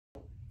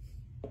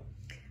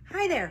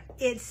Hi there,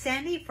 it's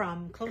Sandy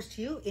from close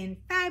to you in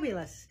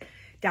fabulous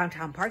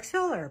downtown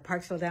Parksville or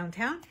Parksville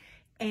downtown.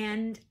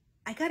 And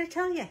I gotta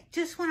tell you,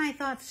 just when I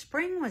thought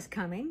spring was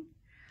coming,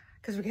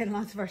 because we're getting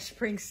lots of our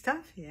spring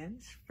stuff in,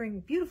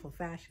 spring beautiful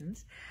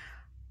fashions,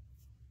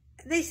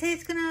 they say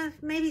it's gonna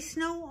maybe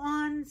snow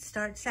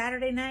start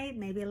Saturday night,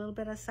 maybe a little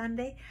bit of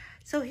Sunday.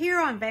 So here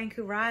on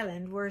Vancouver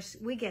Island,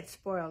 we get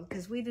spoiled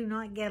because we do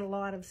not get a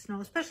lot of snow,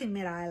 especially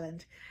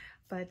mid-island.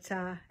 But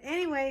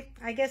anyway,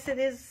 I guess it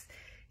is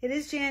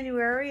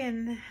January,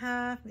 and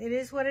it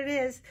is what it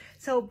is.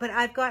 So, but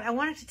I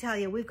wanted to tell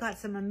you, we've got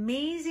some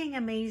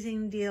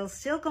amazing deals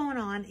still going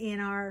on in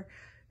our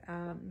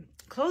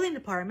clothing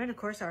department. Of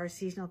course, our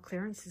seasonal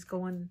clearance is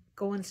going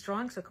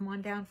strong, so come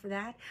on down for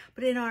that.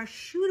 But in our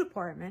shoe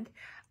department,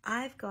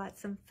 I've got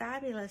some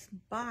fabulous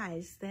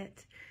buys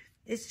that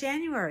it's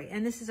January,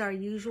 and this is our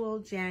usual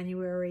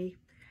January.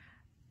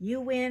 You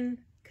win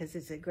because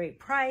it's a great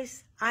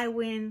price. I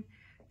win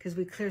because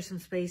we clear some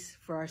space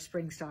for our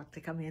spring stock to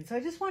come in. So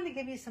I just wanted to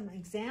give you some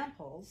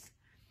examples.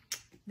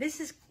 This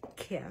is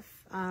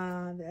Kith,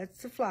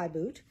 that's a fly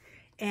boot,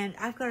 and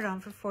I've got it on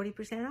for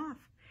 40% off.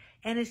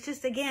 And it's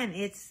just, again,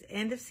 it's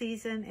end of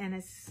season and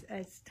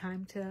it's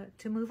time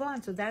to move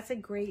on. So that's a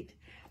great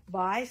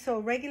buy. So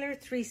regular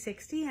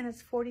 $360 and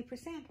it's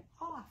 40%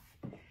 off.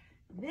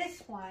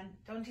 This one,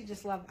 don't you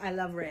just love, I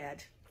love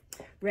red.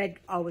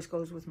 Red always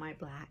goes with my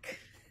black.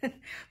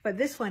 But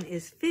this one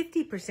is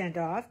 50%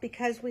 off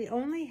because we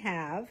only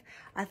have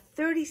a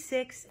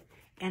 36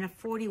 and a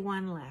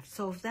 41 left.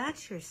 So if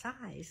that's your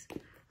size,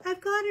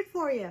 I've got it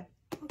for you.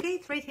 Okay,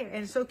 it's right here,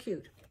 and it's so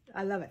cute.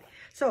 I love it.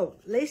 So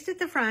laced at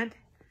the front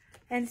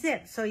and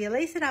zip. So you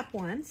lace it up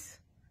once,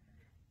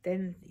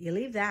 then you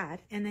leave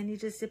that, and then you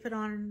just zip it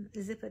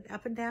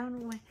up and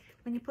down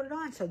when you put it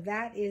on. So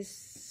that is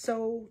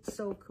so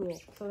cool.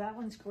 So that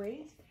one's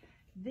great.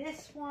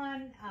 This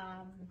one,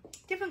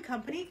 different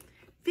company.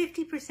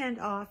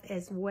 50% off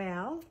as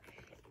well,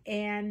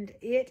 and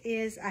it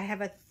is, I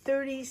have a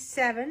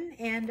 37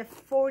 and a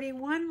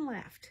 41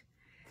 left.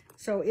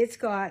 So it's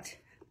got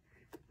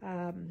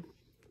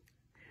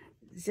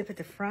zip at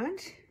the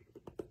front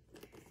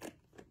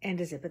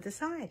and a zip at the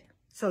side.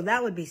 So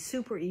that would be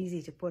super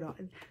easy to put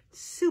on,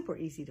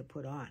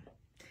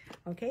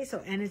 Okay,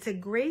 so, and it's a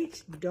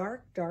great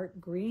dark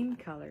green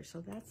color.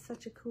 So that's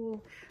such a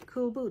cool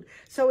boot.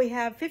 So we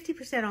have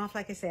 50% off,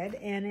 like I said,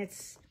 and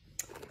it's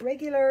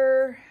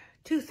regular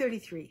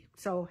 $233,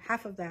 so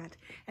half of that,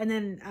 and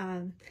then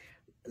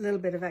a little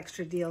bit of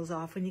extra deals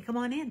off when you come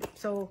on in.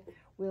 So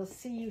we'll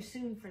see you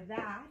soon for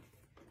that.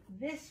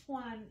 This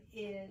one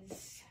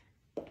is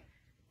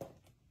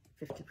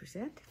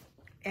 50%,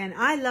 and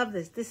I love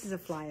this. This is a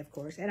fly, of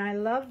course, and I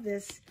love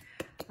this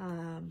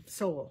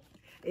sole.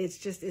 It's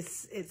just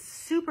it's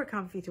super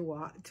comfy to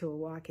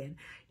walk in.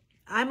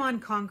 I'm on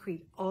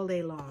concrete all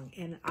day long,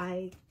 and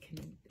I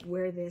can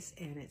wear this,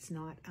 and it's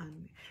not,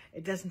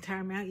 it doesn't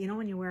tire me out. You know,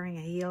 when you're wearing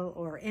a heel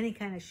or any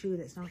kind of shoe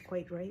that's not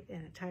quite right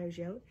and it tires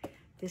you out,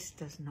 this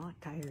does not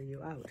tire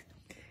you out.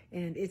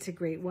 And it's a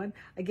great one.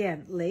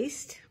 Again,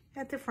 laced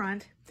at the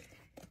front,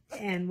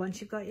 and once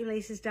you've got your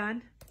laces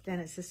done, then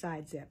it's the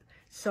side zip.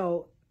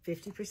 So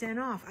 50%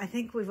 off. I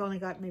think we've only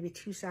got maybe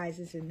 2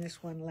 sizes in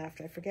this one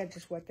left. I forget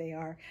just what they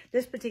are.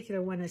 This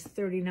particular one is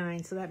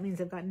 39, so that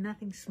means I've got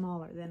nothing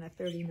smaller than a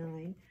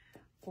 39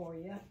 for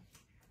you.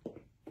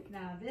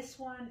 Now this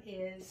one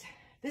is,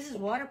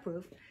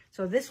 waterproof,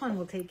 so this one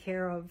will take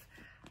care of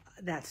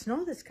that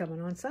snow that's coming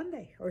on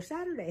Sunday or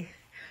Saturday.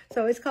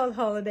 So it's called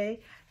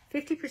Holiday.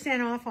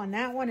 50% off on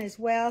that one as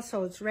well.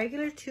 So it's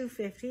regular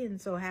 $250,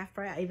 and so half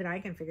price. Even I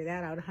can figure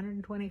that out,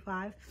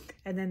 $125.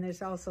 And then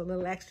there's also a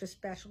little extra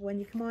special when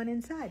you come on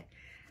inside.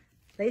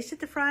 Lace at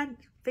the front,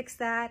 fix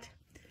that,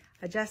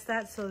 adjust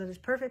that so that it's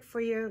perfect for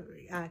your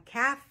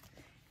calf.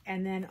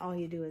 And then all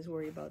you do is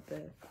worry about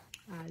the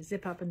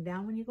zip up and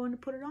down when you're going to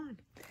put it on.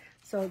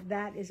 So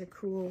that is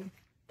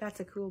that's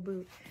a cool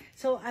boot.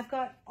 So I've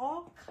got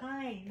all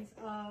kinds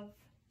of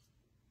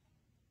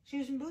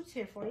shoes and boots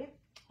here for you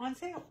on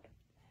sale.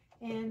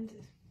 And,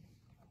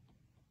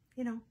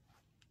 you know,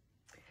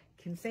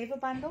 can save a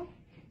bundle,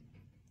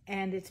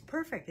 and it's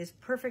perfect. It's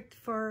perfect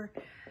for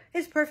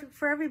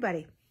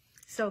everybody.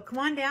 So come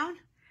on down.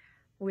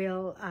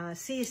 We'll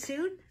see you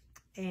soon,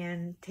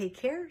 and take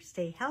care.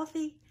 Stay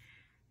healthy,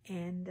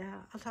 and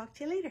I'll talk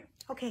to you later.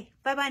 Okay,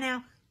 bye-bye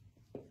now.